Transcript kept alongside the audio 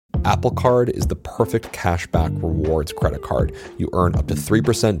Apple Card is the perfect cashback rewards credit card. You earn up to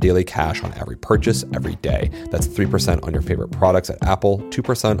 3% daily cash on every purchase every day. That's 3% on your favorite products at Apple,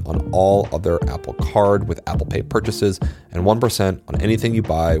 2% on all other Apple Card with Apple Pay purchases, and 1% on anything you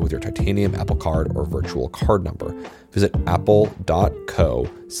buy with your titanium Apple Card or virtual card number. Visit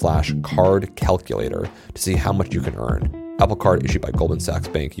apple.co/card calculator to see how much you can earn. Apple Card issued by Goldman Sachs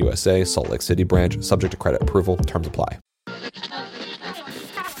Bank USA, Salt Lake City branch, subject to credit approval. Terms apply.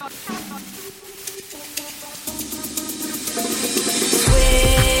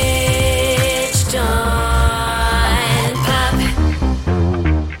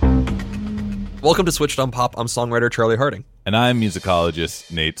 Welcome to Switched on Pop. I'm songwriter Charlie Harding. And I'm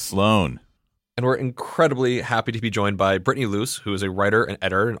musicologist Nate Sloan. And we're incredibly happy to be joined by Brittany Luce, who is a writer and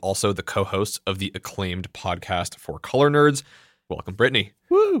editor and also the co-host of the acclaimed podcast For Color Nerds. Welcome, Brittany.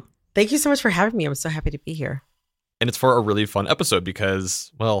 Woo! Thank you so much for having me. I'm so happy to be here. And it's for a really fun episode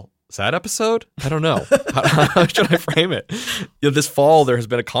because, well, sad episode? I don't know. How should I frame it? This fall, there has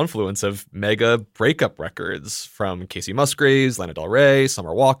been a confluence of mega breakup records from Casey Musgraves, Lana Del Rey,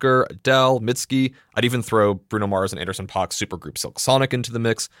 Summer Walker, Adele, Mitski. I'd even throw Bruno Mars and Anderson .Paak's supergroup Silk Sonic into the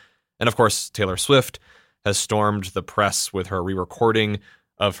mix. And of course, Taylor Swift has stormed the press with her re-recording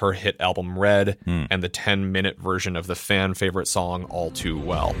of her hit album Red and the 10-minute version of the fan favorite song All Too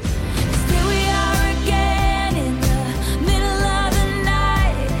Well.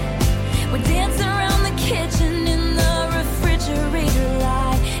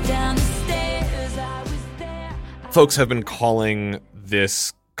 Folks have been calling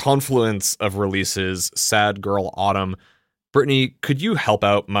this confluence of releases Sad Girl Autumn. Brittany, could you help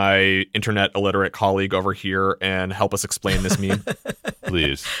out my internet illiterate colleague over here and help us explain this meme?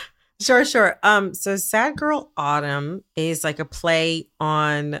 Please. Sure. So Sad Girl Autumn is like a play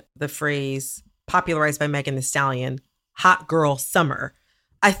on the phrase popularized by Megan Thee Stallion, Hot Girl Summer.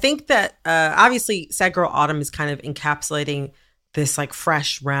 I think that obviously Sad Girl Autumn is kind of encapsulating this like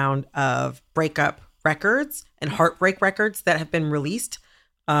fresh round of breakup records and heartbreak records that have been released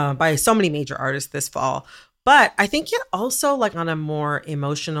by so many major artists this fall. But I think it also, like on a more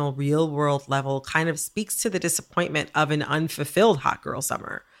emotional, real world level, kind of speaks to the disappointment of an unfulfilled hot girl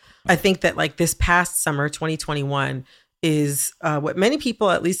summer. I think that like this past summer, 2021, is what many people,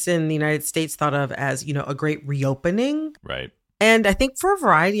 at least in the United States, thought of as, you know, a great reopening. Right. And I think for a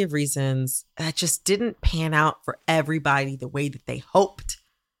variety of reasons, that just didn't pan out for everybody the way that they hoped.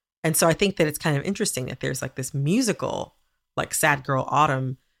 And so I think that it's kind of interesting that there's like this musical, like Sad Girl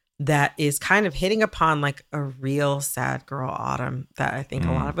Autumn, that is kind of hitting upon like a real sad girl autumn that I think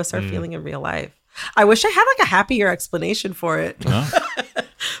a lot of us are feeling in real life. I wish I had like a happier explanation for it,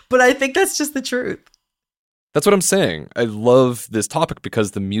 but I think that's just the truth. That's what I'm saying. I love this topic because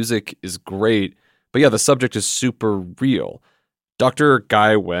the music is great, but yeah, the subject is super real. Dr.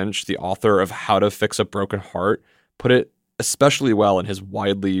 Guy Wench, the author of How to Fix a Broken Heart, put it especially well in his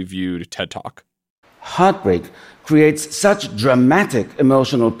widely viewed TED Talk. Heartbreak creates such dramatic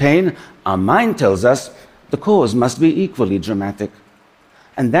emotional pain, our mind tells us the cause must be equally dramatic.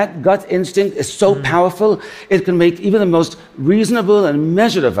 And that gut instinct is so powerful, it can make even the most reasonable and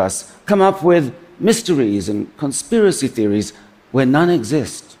measured of us come up with mysteries and conspiracy theories where none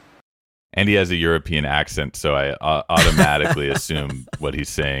exist. And he has a European accent, so I automatically assume what he's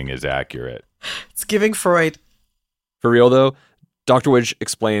saying is accurate. It's giving Freud. For real, though, Dr. Wench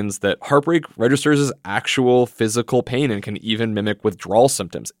explains that heartbreak registers as actual physical pain and can even mimic withdrawal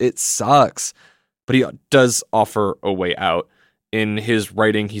symptoms. It sucks, but he does offer a way out. In his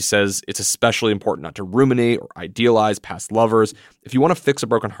writing, he says it's especially important not to ruminate or idealize past lovers. If you want to fix a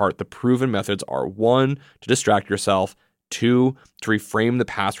broken heart, the proven methods are 1, to distract yourself, 2, to reframe the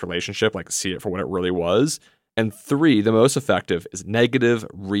past relationship, like see it for what it really was, and 3, the most effective, is negative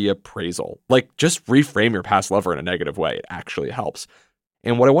reappraisal. Like, just reframe your past lover in a negative way. It actually helps.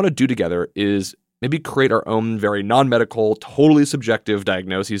 And what I want to do together is maybe create our own very non-medical, totally subjective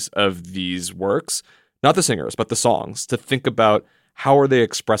diagnoses of these works, not the singers, but the songs, to think about how are they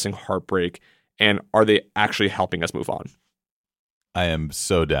expressing heartbreak and are they actually helping us move on? I am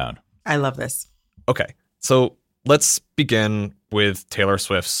so down. I love this. Okay, so let's begin with Taylor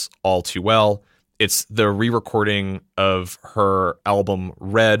Swift's All Too Well. It's the re-recording of her album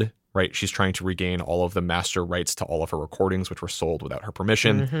Red, right? She's trying to regain all of the master rights to all of her recordings, which were sold without her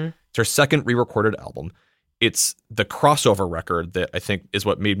permission. It's her second re-recorded album. It's the crossover record that I think is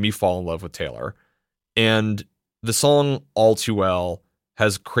what made me fall in love with Taylor. And the song All Too Well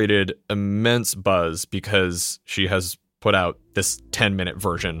has created immense buzz because she has put out this 10-minute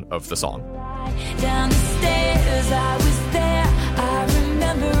version of the song. Down the stairs, I was there, I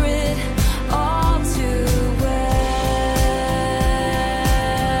remember it.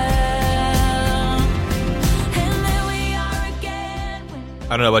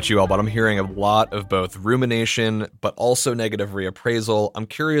 I don't know about you all, but I'm hearing a lot of both rumination, but also negative reappraisal. I'm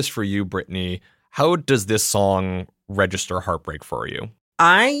curious for you, Brittany, how does this song register heartbreak for you?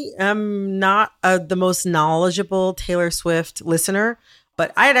 I am not the most knowledgeable Taylor Swift listener,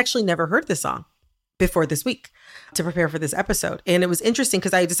 but I had actually never heard this song before this week to prepare for this episode. And it was interesting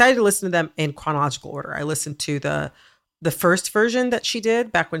because I decided to listen to them in chronological order. I listened to the first version that she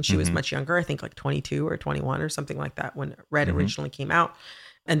did back when she was much younger, I think like 22 or 21 or something like that when Red originally came out.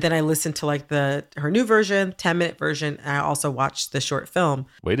 And then I listened to like her new version, 10-minute version. And I also watched the short film.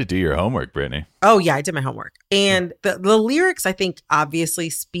 Way to do your homework, Brittany. Oh yeah, I did my homework. And the lyrics, I think,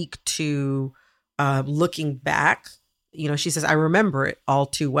 obviously speak to looking back. You know, she says, I remember it all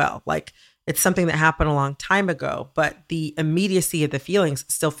too well. Like it's something that happened a long time ago, but the immediacy of the feelings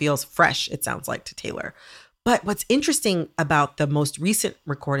still feels fresh, it sounds like, to Taylor. But what's interesting about the most recent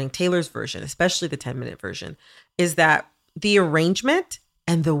recording, Taylor's version, especially the 10-minute version, is that the arrangement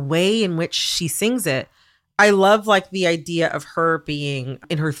and the way in which she sings it, I love like the idea of her being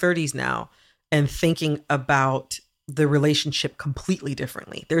in her 30s now and thinking about the relationship completely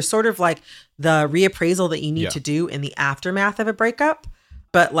differently. There's sort of like the reappraisal that you need to do in the aftermath of a breakup.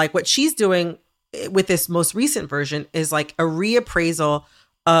 But like what she's doing with this most recent version is like a reappraisal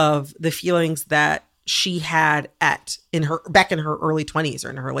of the feelings that she had back in her early 20s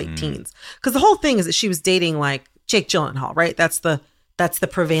or in her late teens. Because the whole thing is that she was dating like Jake Gyllenhaal, right? That's the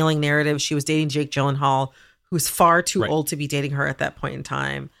prevailing narrative. She was dating Jake Gyllenhaal, who's far too old to be dating her at that point in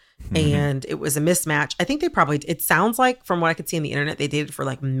time. And it was a mismatch. I think it sounds like from what I could see on the internet, they dated for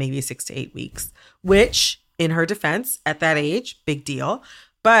like maybe 6 to 8 weeks, which in her defense at that age, big deal.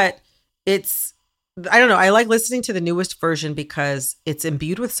 But I don't know. I like listening to the newest version because it's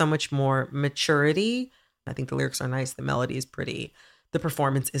imbued with so much more maturity. I think the lyrics are nice. The melody is pretty. The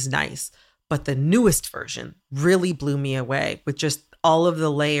performance is nice. But the newest version really blew me away with just all of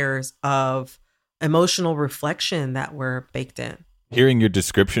the layers of emotional reflection that were baked in. Hearing your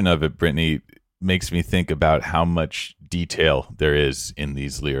description of it, Brittany, makes me think about how much detail there is in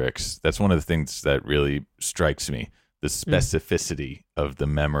these lyrics. That's one of the things that really strikes me, the specificity of the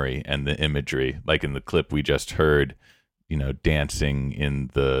memory and the imagery. Like in the clip we just heard, you know, dancing in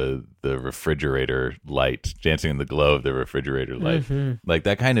the refrigerator light, dancing in the glow of the refrigerator light. Like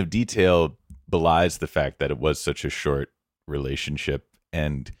that kind of detail belies the fact that it was such a short relationship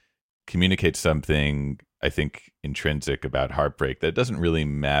and communicates something, I think, intrinsic about heartbreak, that it doesn't really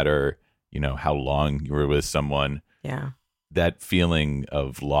matter, you know, how long you were with someone. Yeah. That feeling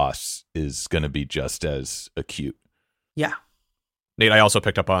of loss is going to be just as acute. Yeah. Nate, I also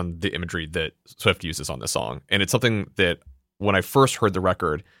picked up on the imagery that Swift uses on this song. And it's something that when I first heard the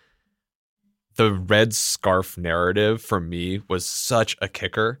record, the red scarf narrative for me was such a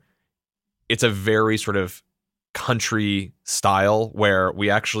kicker. It's a very sort of country style where we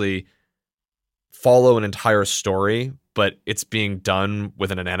actually follow an entire story, but it's being done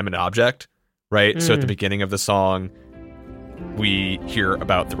with an inanimate object, right? So at the beginning of the song, we hear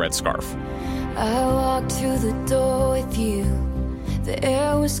about the red scarf. I walked through the door with you. The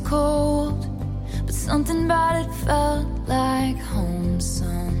air was cold, but something about it felt like home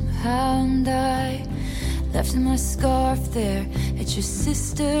somehow. And I left my scarf there at your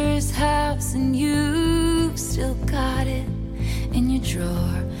sister's house, and you still got it in your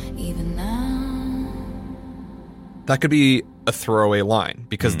drawer even now. That could be a throwaway line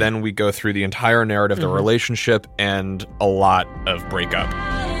because then we go through the entire narrative of the relationship and a lot of breakup.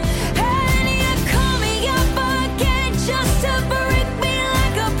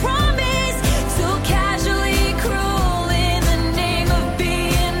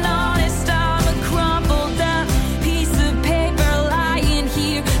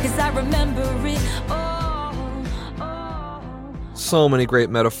 So many great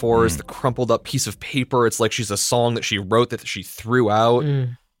metaphors. The crumpled up piece of paper. It's like she's a song that she wrote that she threw out.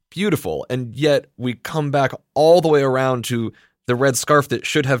 Beautiful. And yet we come back all the way around to the red scarf that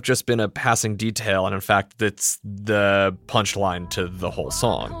should have just been a passing detail. And in fact, that's the punchline to the whole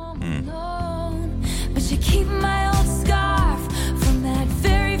song. But you keep my old scarf from that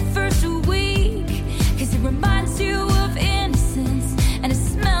very first week, 'cause it reminds you of innocence and it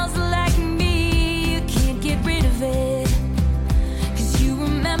smells like me. You can't get rid of it.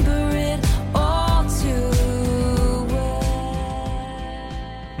 Remember it all too well.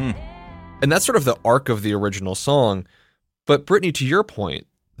 And that's sort of the arc of the original song. But Brittany, to your point,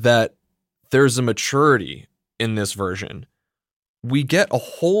 that there's a maturity in this version. We get a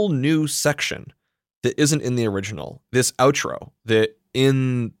whole new section that isn't in the original. This outro that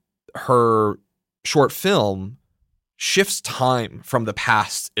in her short film shifts time from the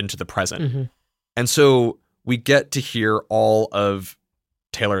past into the present. And so we get to hear all of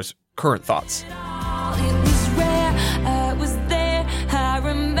Taylor's current thoughts. It was rare, I was there, I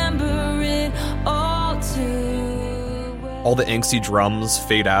remember it all too well. All the angsty drums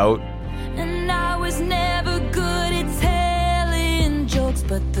fade out. And I was never good at telling jokes,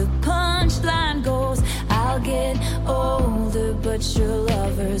 but the punchline goes, I'll get older, but your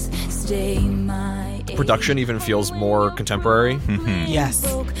lovers stay my age. Production even feels more contemporary. Yes.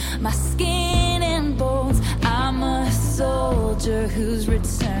 Broke my skin and bones. I'm a soldier who's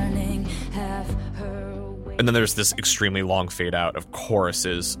returning half her weight. And then there's this extremely long fade out of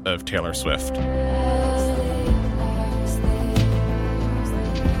choruses of Taylor Swift.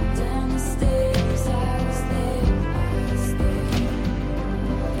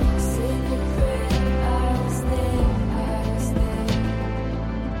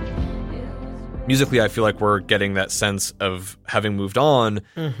 Musically, I feel like we're getting that sense of having moved on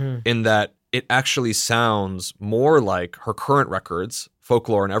in that it actually sounds more like her current records,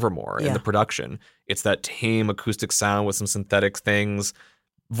 Folklore and Evermore, in the production. It's that tame acoustic sound with some synthetic things,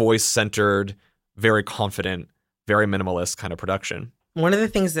 voice-centered, very confident, very minimalist kind of production. One of the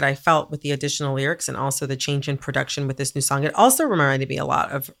things that I felt with the additional lyrics and also the change in production with this new song, it also reminded me a lot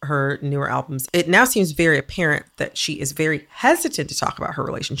of her newer albums. It now seems very apparent that she is very hesitant to talk about her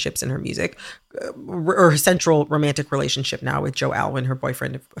relationships in her music, or her central romantic relationship now with Joe Alwyn, her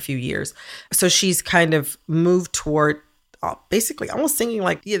boyfriend of a few years. So she's kind of moved toward basically almost singing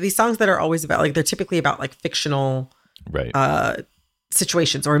like these songs that are always about, like they're typically about like fictional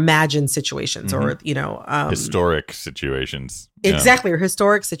situations or imagined situations or, historic situations. Exactly. Or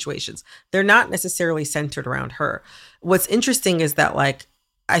historic situations. They're not necessarily centered around her. What's interesting is that, like,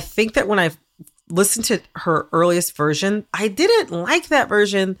 I think that when I listened to her earliest version, I didn't like that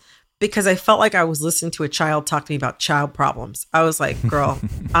version because I felt like I was listening to a child talk to me about child problems. I was like, girl,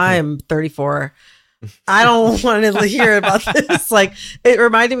 I'm 34. I don't want to hear about this. Like, it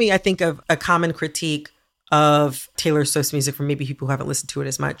reminded me, I think, of a common critique of Taylor Swift's music from maybe people who haven't listened to it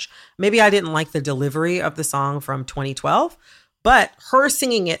as much. Maybe I didn't like the delivery of the song from 2012, but her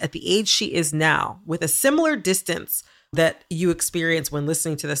singing it at the age she is now with a similar distance that you experience when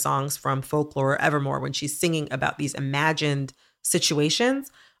listening to the songs from Folklore or Evermore, when she's singing about these imagined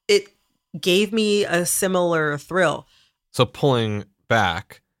situations, it gave me a similar thrill. So pulling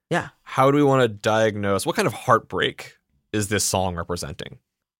back, how do we want to diagnose, what kind of heartbreak is this song representing?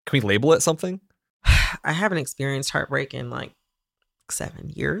 Can we label it something? I haven't experienced heartbreak in like 7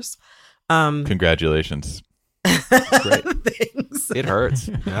 years. Congratulations. Great. Thanks. It hurts.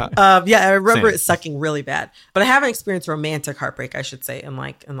 Yeah. I remember Same. it sucking really bad, but I haven't experienced romantic heartbreak, I should say, in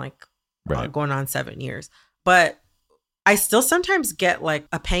going on 7 years. But I still sometimes get like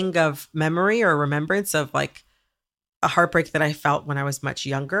a pang of memory or remembrance of like a heartbreak that I felt when I was much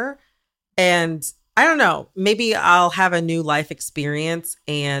younger. And I don't know, maybe I'll have a new life experience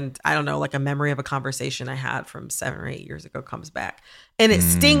and I don't know, like a memory of a conversation I had from 7 or 8 years ago comes back and it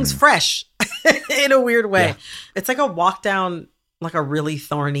stings fresh in a weird way. Yeah. It's like a walk down like a really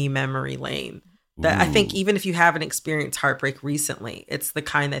thorny memory lane that I think even if you haven't experienced heartbreak recently, it's the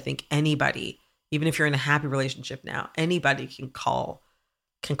kind that I think anybody, even if you're in a happy relationship now, anybody can call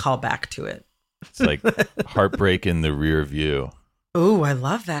back to it. It's like heartbreak in the rear view. Oh, I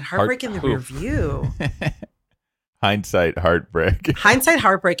love that. Heartbreak in the rear view. Hindsight heartbreak. Hindsight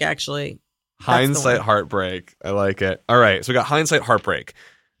heartbreak, actually. Hindsight heartbreak. I like it. All right. So we got hindsight heartbreak.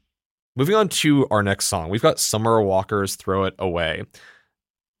 Moving on to our next song. We've got Summer Walker's Throw It Away.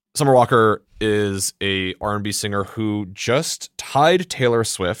 Summer Walker is a R&B singer who just tied Taylor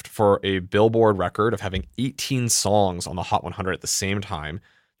Swift for a Billboard record of having 18 songs on the Hot 100 at the same time.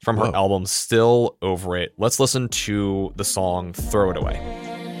 From her album Still Over It. Let's listen to the song Throw It Away.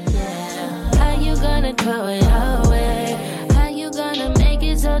 How you gonna throw it away? How you gonna make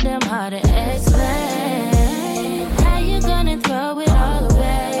it so damn hard to explain? How you gonna throw it all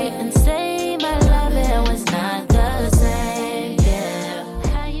away and say my love it was not the same? Yeah.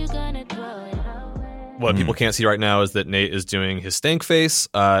 How you gonna throw it away? What people can't see right now is that Nate is doing his stank face.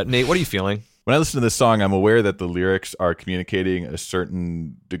 Nate, what are you feeling? When I listen to this song, I'm aware that the lyrics are communicating a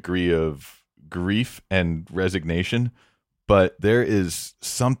certain degree of grief and resignation, but there is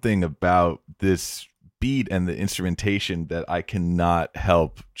something about this beat and the instrumentation that I cannot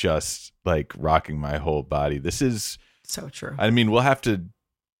help just like rocking my whole body. This is so true. I mean, we'll have to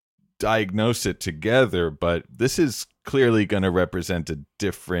diagnose it together, but this is clearly going to represent a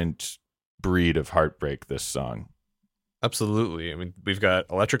different breed of heartbreak, this song. Absolutely. I mean, we've got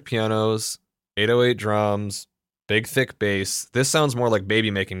electric pianos, 808 drums, big thick bass. This sounds more like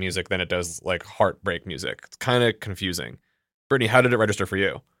baby making music than it does like heartbreak music. It's kind of confusing. Brittany, how did it register for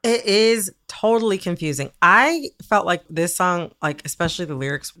you? It is totally confusing. I felt like this song, like especially the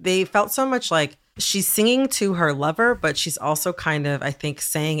lyrics, they felt so much like she's singing to her lover, but she's also kind of, I think,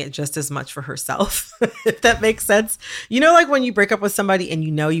 saying it just as much for herself, if that makes sense. You know, like when you break up with somebody and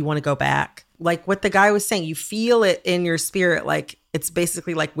you know you want to go back, like what the guy was saying, you feel it in your spirit, like it's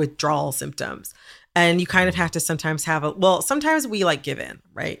basically like withdrawal symptoms. And you kind of have to sometimes sometimes we like give in,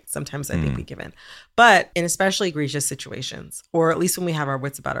 right? Sometimes I think we give in. But in especially egregious situations, or at least when we have our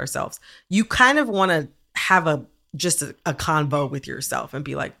wits about ourselves, you kind of want to have a convo with yourself and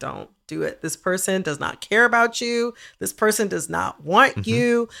be like, don't do it. This person does not care about you. This person does not want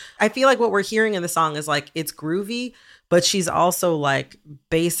you. I feel like what we're hearing in the song is like, it's groovy, but she's also like,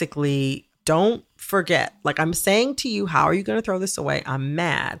 basically, don't forget. Like, I'm saying to you, how are you going to throw this away? I'm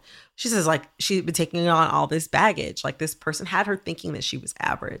mad. She says, like, she's been taking on all this baggage. Like, this person had her thinking that she was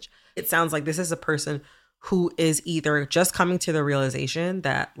average. It sounds like this is a person who is either just coming to the realization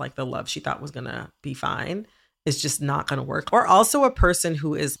that, like, the love she thought was going to be fine is just not going to work. Or also a person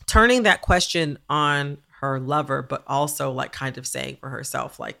who is turning that question on her lover, but also, like, kind of saying for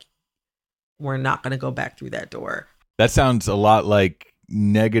herself, like, we're not going to go back through that door. That sounds a lot like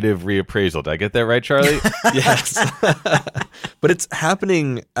negative reappraisal. Did I get that right, Charlie? Yes. But it's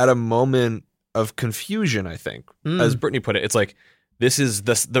happening at a moment of confusion, I think. As Brittany put it, it's like, this is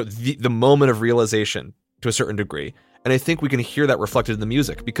the moment of realization to a certain degree. And I think we can hear that reflected in the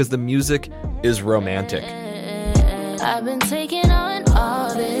music, because the music is romantic. I've been taking on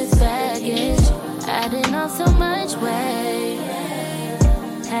all this baggage, adding on so much weight.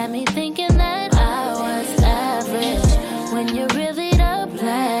 Had me thinking that I was average when you're really to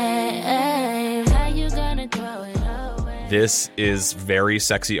blame. How you gonna throw it away? This is very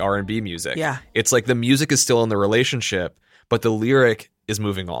sexy R&B music. Yeah. It's like the music is still in the relationship, but the lyric is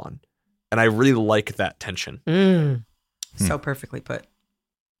moving on. And I really like that tension. So perfectly put.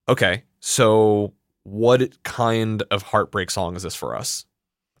 Okay, so what kind of heartbreak song is this for us?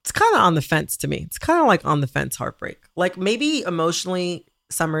 It's kind of on the fence to me. It's kind of like on the fence heartbreak. Like maybe emotionally,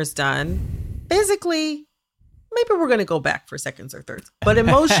 Summer's done. Physically, maybe we're going to go back for seconds or thirds. But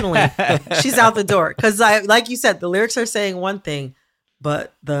emotionally, she's out the door. Because like you said, the lyrics are saying one thing,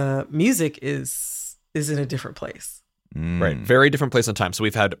 but the music is in a different place. Right. Very different place and time. So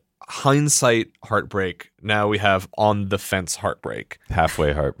we've had hindsight heartbreak. Now we have on the fence heartbreak.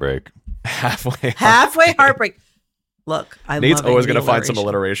 Halfway heartbreak. Halfway Heartbreak. Look, Nate's love always going to find some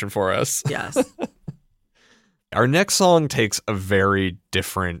alliteration for us. Yes. Our next song takes a very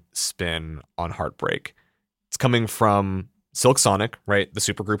different spin on heartbreak. It's coming from Silk Sonic, right? The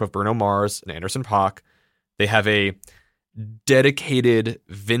supergroup of Bruno Mars and Anderson .Paak. They have a dedicated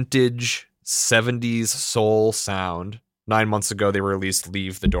vintage 70s soul sound. 9 months ago, they released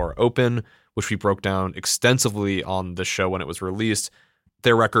Leave the Door Open, which we broke down extensively on the show when it was released.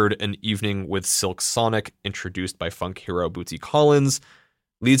 Their record, An Evening with Silk Sonic, introduced by funk hero Bootsy Collins,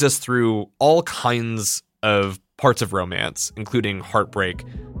 leads us through all kinds of parts of romance, including heartbreak,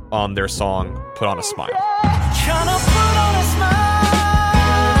 on their song Put on a Smile. Tryna put on a smile,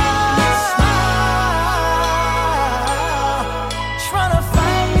 tryna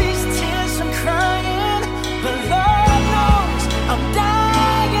fight these tears from crying, but Lord knows I'm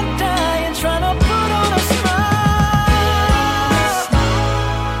dying, tryna put on a smile,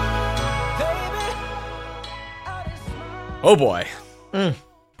 baby. I just smile. Oh boy.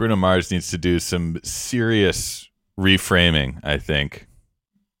 Bruno Mars needs to do some serious reframing, I think.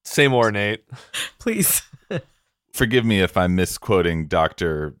 Say more, Nate. Please. Forgive me if I'm misquoting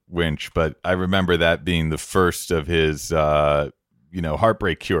Dr. Winch, but I remember that being the first of his,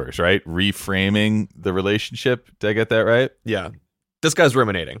 heartbreak cures, right? Reframing the relationship. Did I get that right? Yeah. This guy's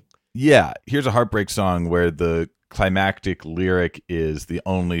ruminating. Yeah. Here's a heartbreak song where the climactic lyric is the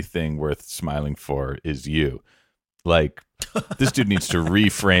only thing worth smiling for is you. Like, this dude needs to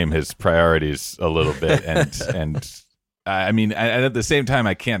reframe his priorities a little bit. And I mean, and at the same time,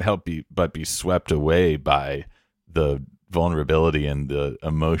 I can't help but be swept away by the vulnerability and the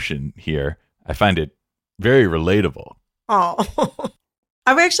emotion here. I find it very relatable. Oh,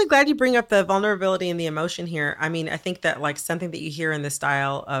 I'm actually glad you bring up the vulnerability and the emotion here. I mean, I think that like something that you hear in this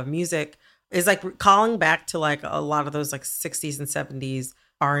style of music is like calling back to like a lot of those like 60s and 70s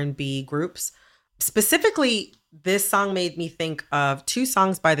R&B groups. Specifically, this song made me think of two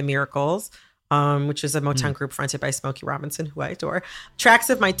songs by The Miracles, which is a Motown group fronted by Smokey Robinson, who I adore. Tracks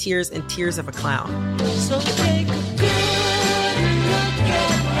of My Tears and Tears of a Clown. So take a good look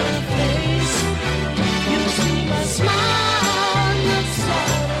at my face. You see my smile, your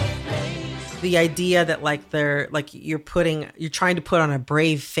sad face. The idea that like they're like you're trying to put on a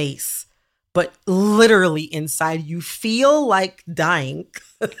brave face, but literally inside you feel like dying,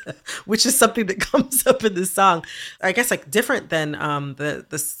 which is something that comes up in this song. I guess like different than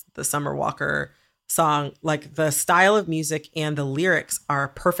the Summer Walker song. Like the style of music and the lyrics are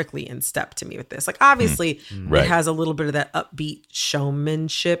perfectly in step to me with this. Like obviously Right. it has a little bit of that upbeat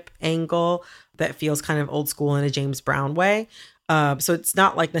showmanship angle that feels kind of old school in a James Brown way. So it's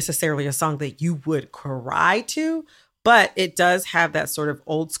not like necessarily a song that you would cry to, but it does have that sort of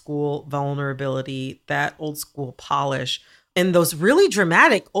old school vulnerability, that old school polish, and those really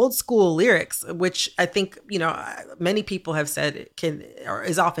dramatic old school lyrics, which I think, you know, many people have said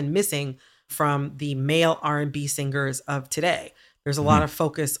is often missing from the male R&B singers of today. There's a lot of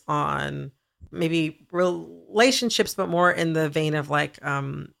focus on maybe relationships, but more in the vein of like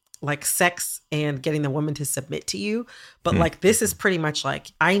sex and getting the woman to submit to you. But like, this is pretty much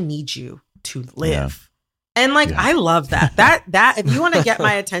like, I need you to live. Yeah. And like, I love that. That if you want to get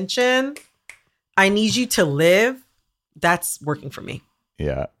my attention, I need you to live. That's working for me.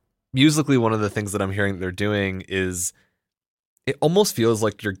 Yeah. Musically, one of the things that I'm hearing they're doing is it almost feels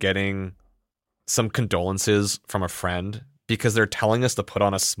like you're getting some condolences from a friend because they're telling us to put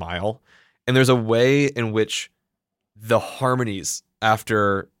on a smile. And there's a way in which the harmonies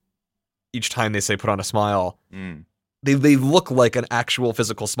after each time they say put on a smile, they look like an actual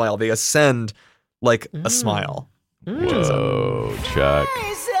physical smile. They ascend like a smile. Whoa, Chuck.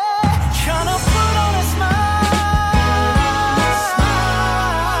 Tryna put on a smile.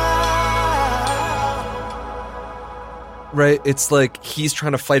 Right? It's like he's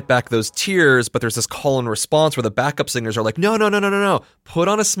trying to fight back those tears, but there's this call and response where the backup singers are like, no, put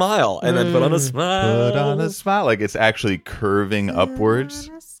on a smile. And then put on a smile. Put on a smile. Like it's actually curving upwards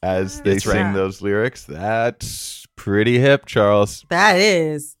as they sing those lyrics. That's pretty hip, Charles. That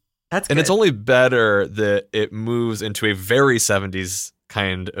is. That's good. And it's only better that it moves into a very 70s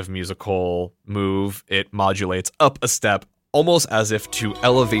kind of musical move. It modulates up a step, almost as if to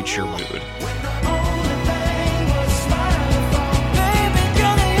elevate your mood.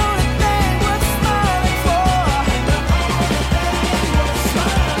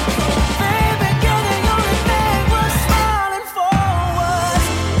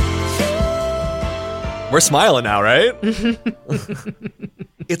 We're smiling now, right?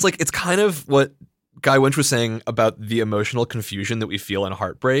 It's kind of what Guy Winch was saying about the emotional confusion that we feel in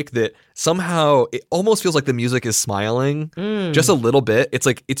Heartbreak, that somehow it almost feels like the music is smiling just a little bit. It's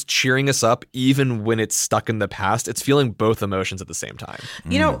like it's cheering us up even when it's stuck in the past. It's feeling both emotions at the same time.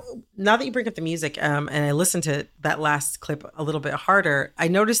 You know, now that you bring up the music, and I listened to that last clip a little bit harder, I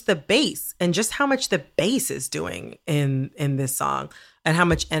noticed the bass and just how much the bass is doing in this song and how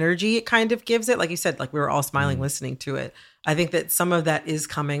much energy it kind of gives it. Like you said, like we were all smiling listening to it. I think that some of that is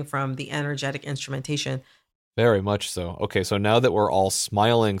coming from the energetic instrumentation. Very much so. Okay, so now that we're all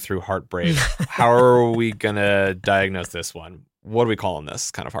smiling through Heartbreak, how are we going to diagnose this one? What are we calling this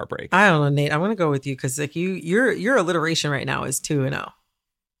kind of heartbreak? I don't know, Nate. I'm going to go with you because like your alliteration right now is 2-0.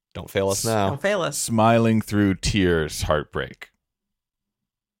 Don't fail us now. Don't fail us. Smiling through tears, heartbreak.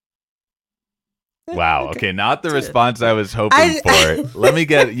 Wow. Okay, not the response I was hoping for. Let me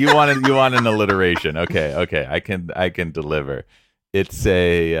get you want an alliteration. Okay. I can deliver. It's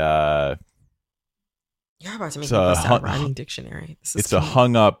a You're about to make me bust out rhyming dictionary. It's a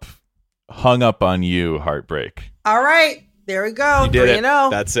hung up on you heartbreak. All right. There we go. You did it.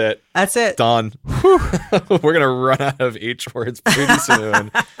 3-0. That's it. That's it. Done. We're going to run out of H words pretty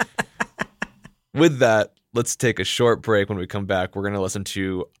soon. With that, let's take a short break. When we come back, we're going to listen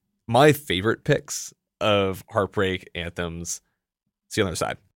to my favorite picks of heartbreak anthems. See you on the other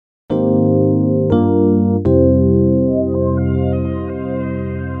side.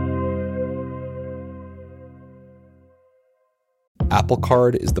 Apple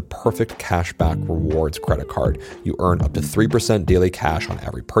Card is the perfect cashback rewards credit card. You earn up to 3% daily cash on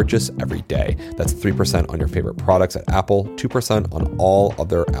every purchase every day. That's 3% on your favorite products at Apple, 2% on all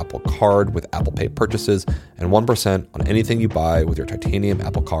other Apple Card with Apple Pay purchases, and 1% on anything you buy with your titanium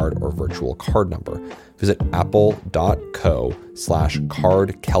Apple Card or virtual card number. Visit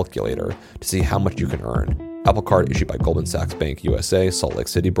apple.co/card calculator to see how much you can earn. Apple Card issued by Goldman Sachs Bank USA, Salt Lake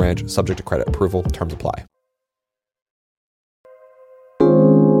City branch, subject to credit approval. Terms apply.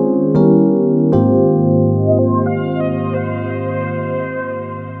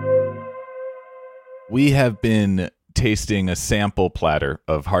 We have been tasting a sample platter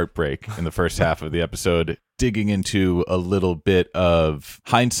of heartbreak in the first half of the episode, digging into a little bit of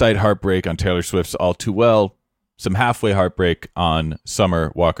hindsight heartbreak on Taylor Swift's All Too Well, some halfway heartbreak on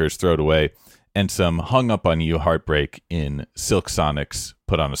Summer Walker's Throw It Away, and some hung up on you heartbreak in Silk Sonic's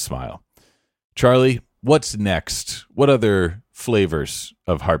Put on a Smile. Charlie, what's next? What other flavors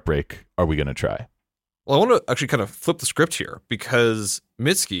of heartbreak are we going to try? Well, I want to actually kind of flip the script here because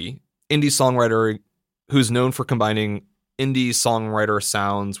Mitski, indie songwriter who's known for combining indie songwriter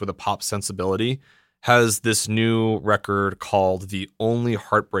sounds with a pop sensibility, has this new record called The Only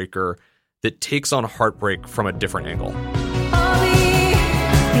Heartbreaker that takes on heartbreak from a different angle. I'll be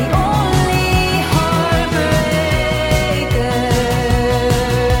the only heartbreaker.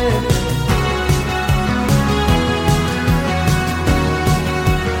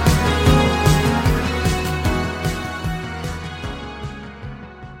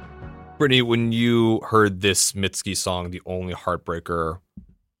 Brittany, when you heard this Mitski song, The Only Heartbreaker,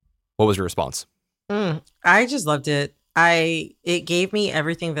 what was your response? I just loved it. It gave me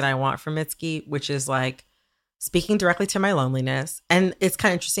everything that I want from Mitski, which is like speaking directly to my loneliness. And it's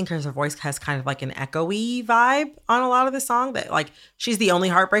kind of interesting because her voice has kind of like an echoey vibe on a lot of the song that like she's the only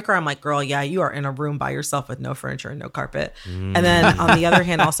heartbreaker. I'm like, girl, yeah, you are in a room by yourself with no furniture and no carpet. And then on the other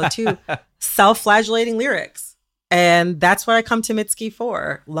hand, also too, self-flagellating lyrics. And that's what I come to Mitski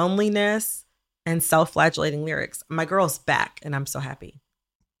for. Loneliness and self-flagellating lyrics. My girl's back and I'm so happy.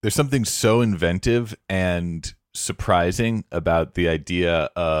 There's something so inventive and surprising about the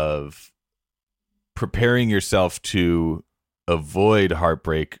idea of preparing yourself to avoid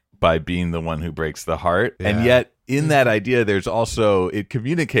heartbreak by being the one who breaks the heart. Yeah. And yet in that idea, there's also, it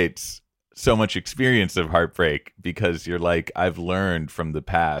communicates so much experience of heartbreak because you're like, I've learned from the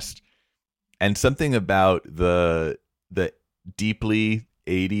past. And something about the deeply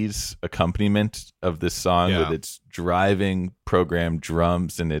 80s accompaniment of this song with its driving programmed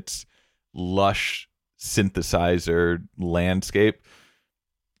drums and its lush synthesizer landscape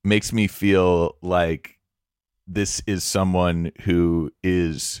makes me feel like this is someone who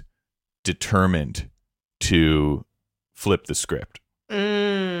is determined to flip the script.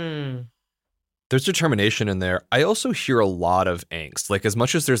 There's determination in there. I also hear a lot of angst. Like, as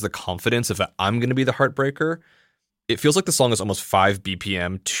much as there's the confidence of that I'm going to be the heartbreaker, it feels like the song is almost 5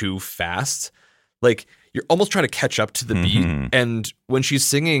 BPM too fast. Like, you're almost trying to catch up to the beat. And when she's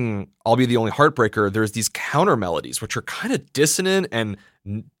singing I'll Be the Only Heartbreaker, there's these counter melodies, which are kind of dissonant and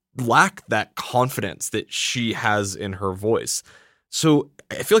lack that confidence that she has in her voice. So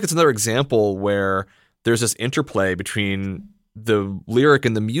I feel like it's another example where there's this interplay between the lyric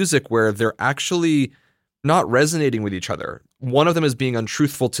and the music where they're actually not resonating with each other. One of them is being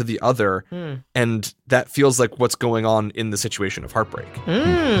untruthful to the other, and that feels like what's going on in the situation of heartbreak.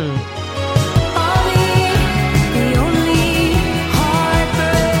 I'll be the only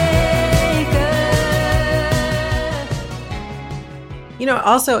heartbreaker. You know,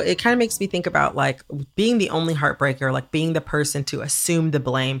 also, it kind of makes me think about like being the only heartbreaker, like being the person to assume the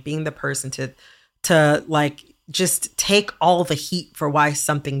blame, being the person to like just take all the heat for why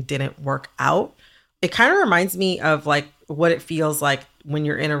something didn't work out. It kind of reminds me of like what it feels like when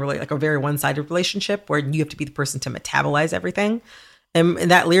you're in a very one-sided relationship where you have to be the person to metabolize everything. And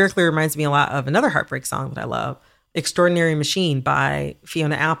that lyrically reminds me a lot of another heartbreak song that I love, Extraordinary Machine by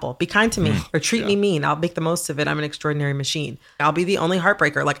Fiona Apple. Be kind to me or treat me mean. I'll make the most of it. I'm an extraordinary machine. I'll be the only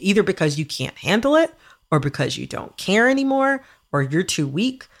heartbreaker, like either because you can't handle it or because you don't care anymore or you're too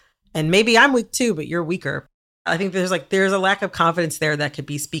weak. And maybe I'm weak too, but you're weaker. I think there's a lack of confidence there that could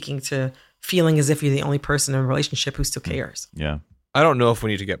be speaking to feeling as if you're the only person in a relationship who still cares. Yeah. I don't know if we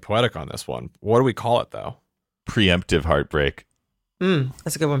need to get poetic on this one. What do we call it, though? Preemptive heartbreak.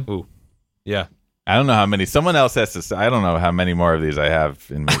 That's a good one. Ooh. Yeah. I don't know how many. Someone else has to say. I don't know how many more of these I have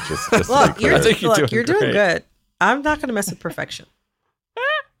in me. Just Look, to be clear. you're doing good. I'm not going to mess with perfection.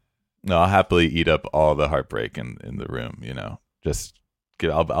 No, I'll happily eat up all the heartbreak in the room. You know, just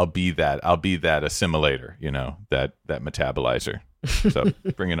I'll be that. I'll be that assimilator. You know, that metabolizer. So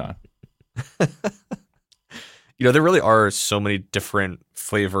bring it on. You know, there really are so many different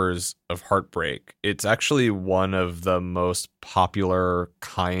flavors of heartbreak. It's actually one of the most popular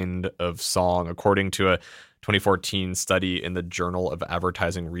kind of song, according to a 2014 study in the Journal of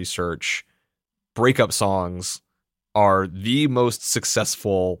Advertising Research. Breakup songs are the most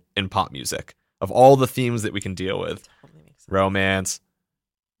successful in pop music of all the themes that we can deal with. Romance,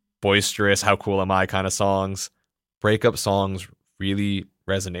 boisterous, how cool am I kind of songs. Breakup songs really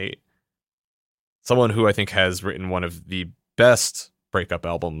resonate. Someone who I think has written one of the best breakup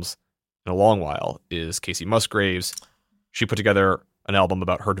albums in a long while is Casey Musgraves. She put together an album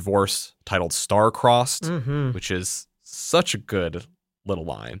about her divorce titled Star-Crossed, which is such a good little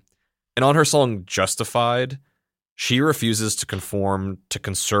line. And on her song Justified, she refuses to conform to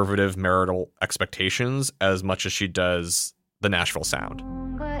conservative marital expectations as much as she does the Nashville sound.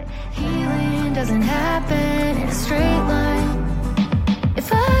 But healing doesn't happen in a straight line.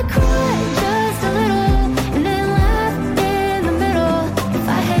 If I cry just a little and then laugh in the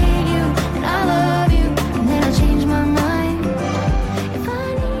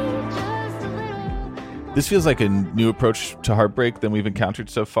This feels like a new approach to heartbreak than we've encountered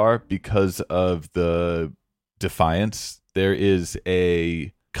so far because of the defiance. There is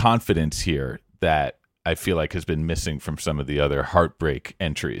a confidence here that I feel like has been missing from some of the other heartbreak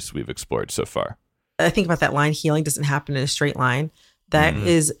entries we've explored so far. I think about that line, healing doesn't happen in a straight line. That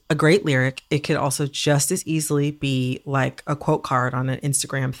is a great lyric. It could also just as easily be like a quote card on an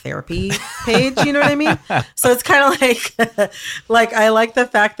Instagram therapy page. You know what I mean? So it's kind of like I like the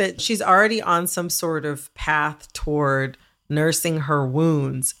fact that she's already on some sort of path toward nursing her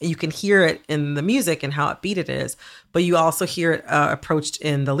wounds. You can hear it in the music and how upbeat it is, but you also hear it approached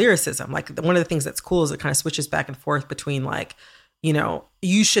in the lyricism. Like one of the things that's cool is it kind of switches back and forth between like, you know,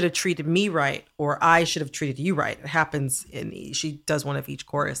 you should have treated me right, or I should have treated you right. It happens she does one of each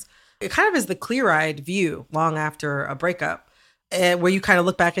chorus. It kind of is the clear-eyed view long after a breakup, where you kind of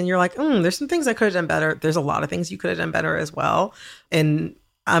look back and you're like, there's some things I could have done better. There's a lot of things you could have done better as well. And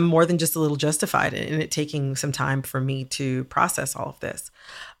I'm more than just a little justified in it taking some time for me to process all of this.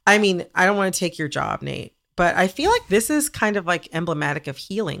 I mean, I don't want to take your job, Nate, but I feel like this is kind of like emblematic of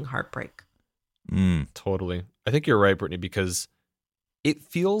healing heartbreak. Totally. I think you're right, Brittany, because it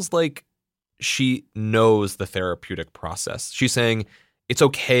feels like she knows the therapeutic process. She's saying, it's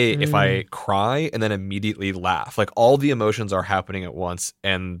okay if I cry and then immediately laugh. Like all the emotions are happening at once,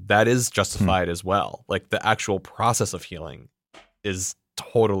 and that is justified as well. Like the actual process of healing is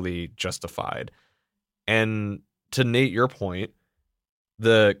totally justified. And to Nate, your point,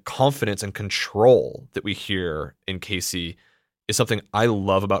 the confidence and control that we hear in Casey is something I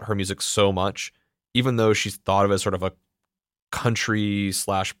love about her music so much, even though she's thought of as sort of a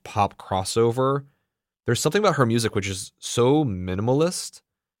country/pop crossover. There's something about her music which is so minimalist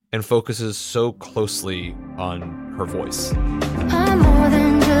and focuses so closely on her voice. I'm more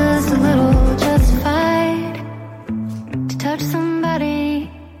than just a little justified to touch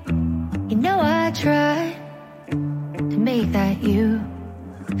somebody. You know I tried to make that you.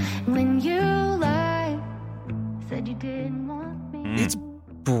 When you lied, said you didn't want me. It's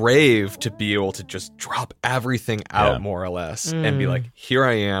brave to be able to just drop everything out more or less and be like, here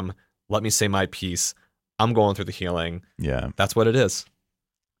I am, let me say my piece, I'm going through the healing. That's what it is.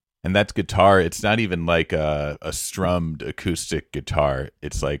 And that's guitar. It's not even like a strummed acoustic guitar.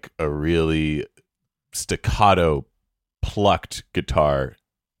 It's like a really staccato plucked guitar,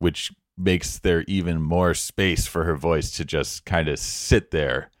 which makes there even more space for her voice to just kind of sit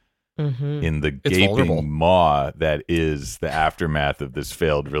there in the gaping maw that is the aftermath of this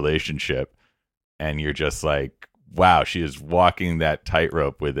failed relationship. And you're just like, wow, she is walking that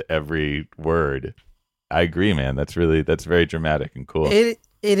tightrope with every word. I agree, man. That's very dramatic and cool. It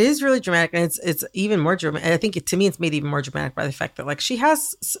is really dramatic, and it's even more dramatic. I think to me, it's made even more dramatic by the fact that like she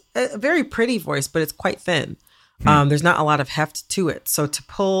has a very pretty voice, but it's quite thin. There's not a lot of heft to it. So to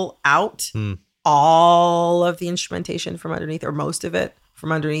pull out all of the instrumentation from underneath, or most of it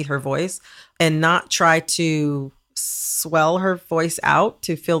from underneath her voice, and not try to swell her voice out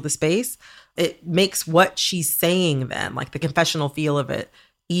to fill the space, it makes what she's saying then, like the confessional feel of it,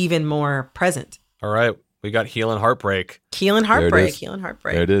 even more present. All right, we got Healin' Heartbreak. Healin' Heartbreak. Healin'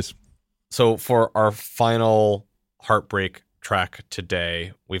 Heartbreak. There it is. So for our final heartbreak track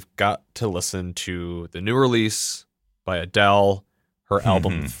today, we've got to listen to the new release by Adele. Her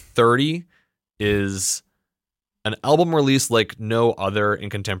album 30 is an album release like no other in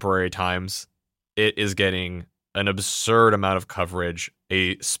contemporary times. It is getting an absurd amount of coverage,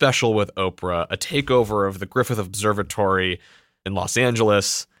 a special with Oprah, a takeover of the Griffith Observatory in Los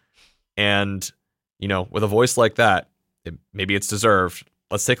Angeles. And, you know, with a voice like that, maybe it's deserved.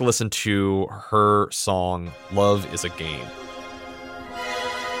 Let's take a listen to her song, Love is a Game.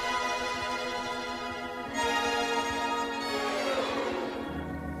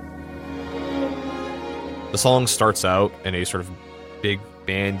 The song starts out in a sort of big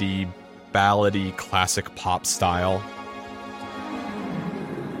bandy, ballady, classic pop style.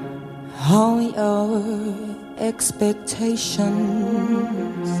 All your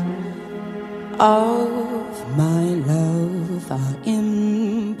expectations of my love are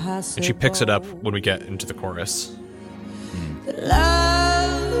impossible. And she picks it up when we get into the chorus.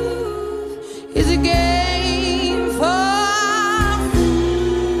 Love is a game for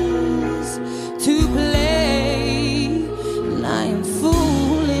fools to play. And I am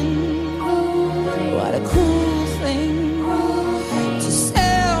fooling. What a cruel thing to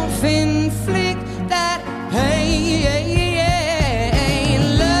self-inflict that pain.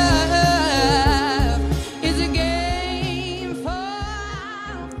 Love is a game for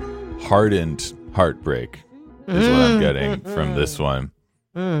fools. Hardened heartbreak is what I'm getting from this one.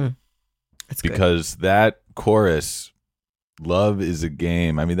 That's because that chorus Love is a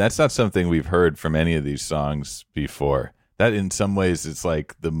game. I mean, that's not something we've heard from any of these songs before. That in some ways it's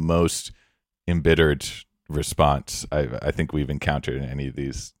like the most embittered response I think we've encountered in any of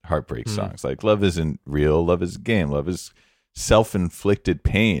these heartbreak songs. Like, love isn't real, love is a game, love is self-inflicted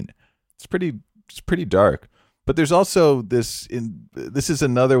pain. It's pretty dark. But there's also this is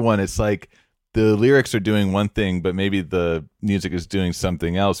another one. It's like the lyrics are doing one thing, but maybe the music is doing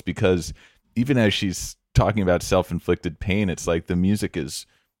something else, because even as she's talking about self-inflicted pain, it's like the music is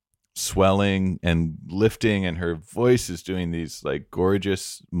swelling and lifting, and her voice is doing these like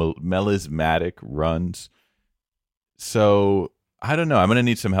gorgeous melismatic runs. So I don't know. I'm going to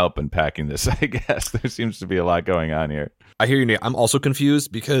need some help unpacking this, I guess. There seems to be a lot going on here. I hear you, Nate. I'm also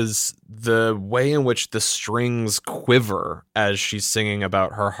confused because the way in which the strings quiver as she's singing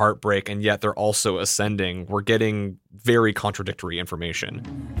about her heartbreak, and yet they're also ascending, we're getting very contradictory information.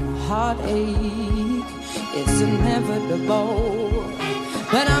 Heartache, it's inevitable,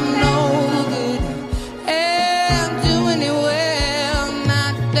 but I'm no good and I'm doing it well,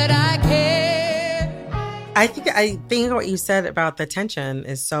 not that I care. I think what you said about the tension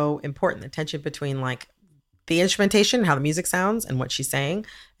is so important. The tension between like the instrumentation, how the music sounds, and what she's saying,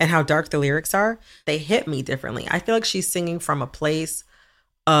 and how dark the lyrics are. They hit me differently. I feel like she's singing from a place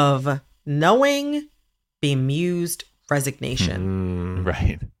of knowing, bemused resignation.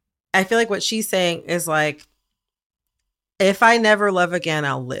 Right. I feel like what she's saying is like, if I never love again,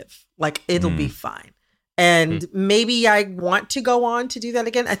 I'll live. Like, it'll be fine. And maybe I want to go on to do that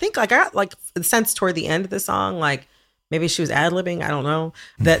again. I think like I got like the sense toward the end of the song, like maybe she was ad-libbing, I don't know,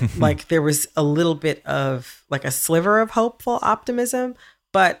 that like there was a little bit of like a sliver of hopeful optimism.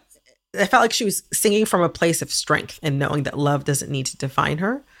 But I felt like she was singing from a place of strength and knowing that love doesn't need to define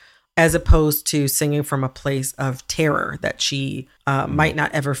her, as opposed to singing from a place of terror that she might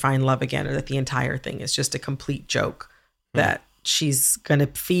not ever find love again, or that the entire thing is just a complete joke that she's going to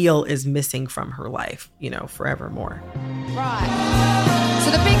feel is missing from her life, you know, forevermore. Right.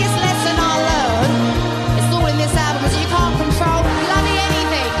 So the biggest lesson I learned, it's all in this album, is you can't control bloody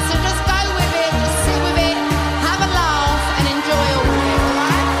anything. So just go with it, just sit with it, have a laugh, and enjoy all of it, all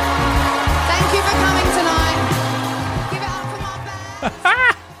right? Thank you for coming tonight. Give it up for my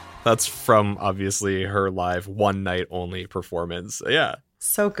band. That's from obviously her live one night only performance. Yeah.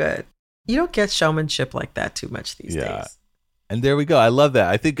 So good. You don't get showmanship like that too much these days. And there we go. I love that.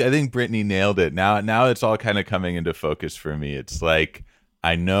 I think Brittany nailed it. Now it's all kind of coming into focus for me. It's like,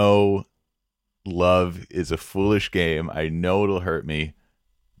 I know love is a foolish game. I know it'll hurt me,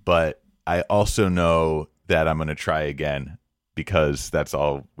 but I also know that I'm going to try again, because that's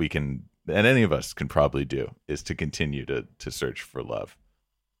all we can, and any of us can probably do, is to continue to search for love.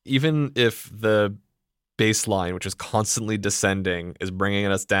 Even if the bass line, which is constantly descending, is bringing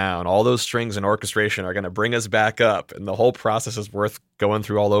us down, all those strings and orchestration are going to bring us back up, and the whole process is worth going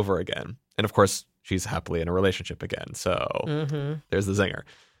through all over again. And of course, she's happily in a relationship again, so there's the zinger.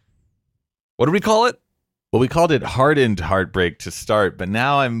 What did we call it? Well, we called it hardened heartbreak to start, but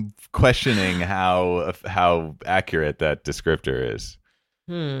now I'm questioning how accurate that descriptor is.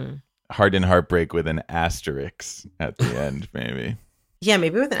 Hardened heartbreak with an asterisk at the end, maybe. Yeah,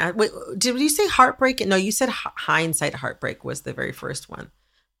 maybe with an... Wait, did you say heartbreak? No, you said hindsight heartbreak was the very first one.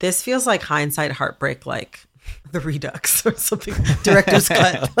 This feels like hindsight heartbreak, like the Redux or something. Director's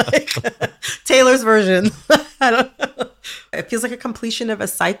cut, like Taylor's version. I don't know. It feels like a completion of a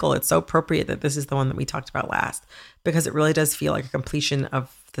cycle. It's so appropriate that this is the one that we talked about last, because it really does feel like a completion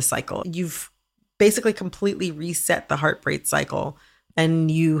of the cycle. You've basically completely reset the heartbreak cycle, and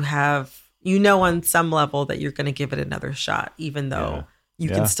you have... you know on some level that you're going to give it another shot, even though you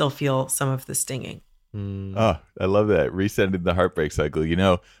can still feel some of the stinging. Oh, I love that. Resetting the heartbreak cycle. You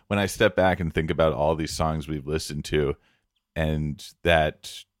know, when I step back and think about all these songs we've listened to, and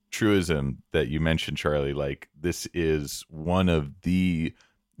that truism that you mentioned, Charlie, like, this is one of the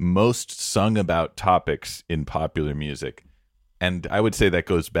most sung about topics in popular music. And I would say that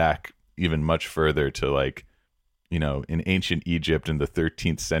goes back even much further to, like, you know, in ancient Egypt in the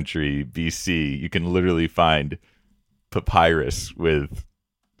 13th century BC, you can literally find papyrus with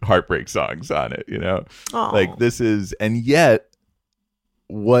heartbreak songs on it, you know? Aww. Like, this is, and yet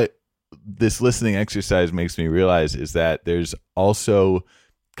what this listening exercise makes me realize is that there's also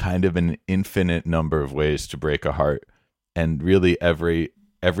kind of an infinite number of ways to break a heart. And really every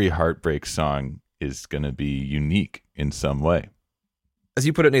heartbreak song is going to be unique in some way. As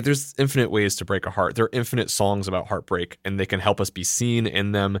you put it, Nate, there's infinite ways to break a heart. There are infinite songs about heartbreak, and they can help us be seen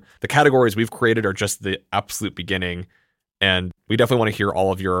in them. The categories we've created are just the absolute beginning, and we definitely want to hear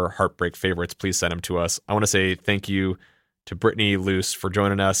all of your heartbreak favorites. Please send them to us. I want to say thank you to Brittany Luce for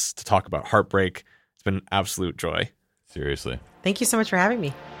joining us to talk about heartbreak. It's been an absolute joy. Seriously. Thank you so much for having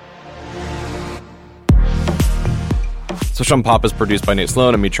me. Switched on Pop is produced by Nate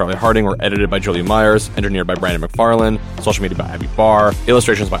Sloan and me, Charlie Harding. We're edited by Julia Myers, engineered by Brandon McFarlane, social media by Abby Barr,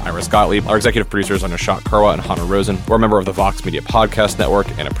 illustrations by Iris Gottlieb. Our executive producers are Nishat Kurwa and Hannah Rosen. We're a member of the Vox Media Podcast Network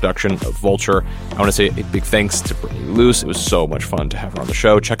and a production of Vulture. I want to say a big thanks to Brittany Luce. It was so much fun to have her on the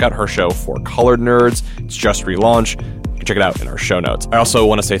show. Check out her show, For Colored Nerds. It's just relaunched. You can check it out in our show notes. I also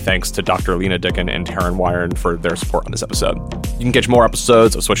want to say thanks to Dr. Lena Dickin and Taryn Wyron for their support on this episode. You can catch more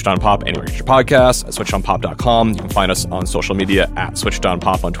episodes of Switched on Pop anywhere you get your podcasts at switchedonpop.com. You can find us on social media at Switched on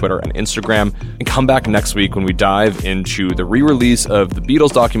Pop on Twitter and Instagram. And come back next week when we dive into the re-release of the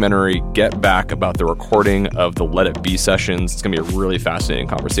Beatles documentary Get Back, about the recording of the Let It Be sessions. It's going to be a really fascinating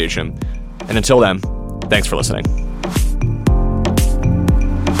conversation. And until then, thanks for listening.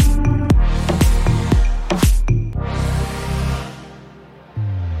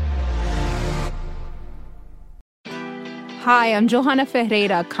 Hi, I'm Johanna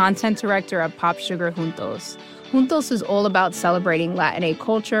Ferreira, content director of Pop Sugar Juntos. Juntos is all about celebrating Latinx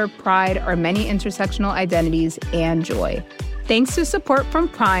culture, pride, our many intersectional identities, and joy. Thanks to support from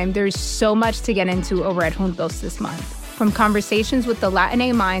Prime, there's so much to get into over at Juntos this month. From conversations with the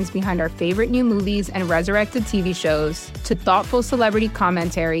Latinx minds behind our favorite new movies and resurrected TV shows, to thoughtful celebrity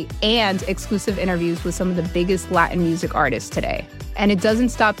commentary and exclusive interviews with some of the biggest Latin music artists today. And it doesn't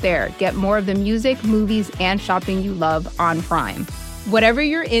stop there. Get more of the music, movies, and shopping you love on Prime. Whatever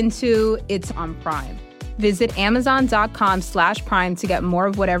you're into, it's on Prime. Visit Amazon.com/Prime to get more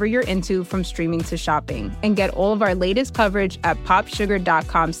of whatever you're into, from streaming to shopping. And get all of our latest coverage at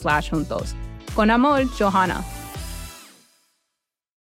popsugar.com/juntos. Con amor, Johanna.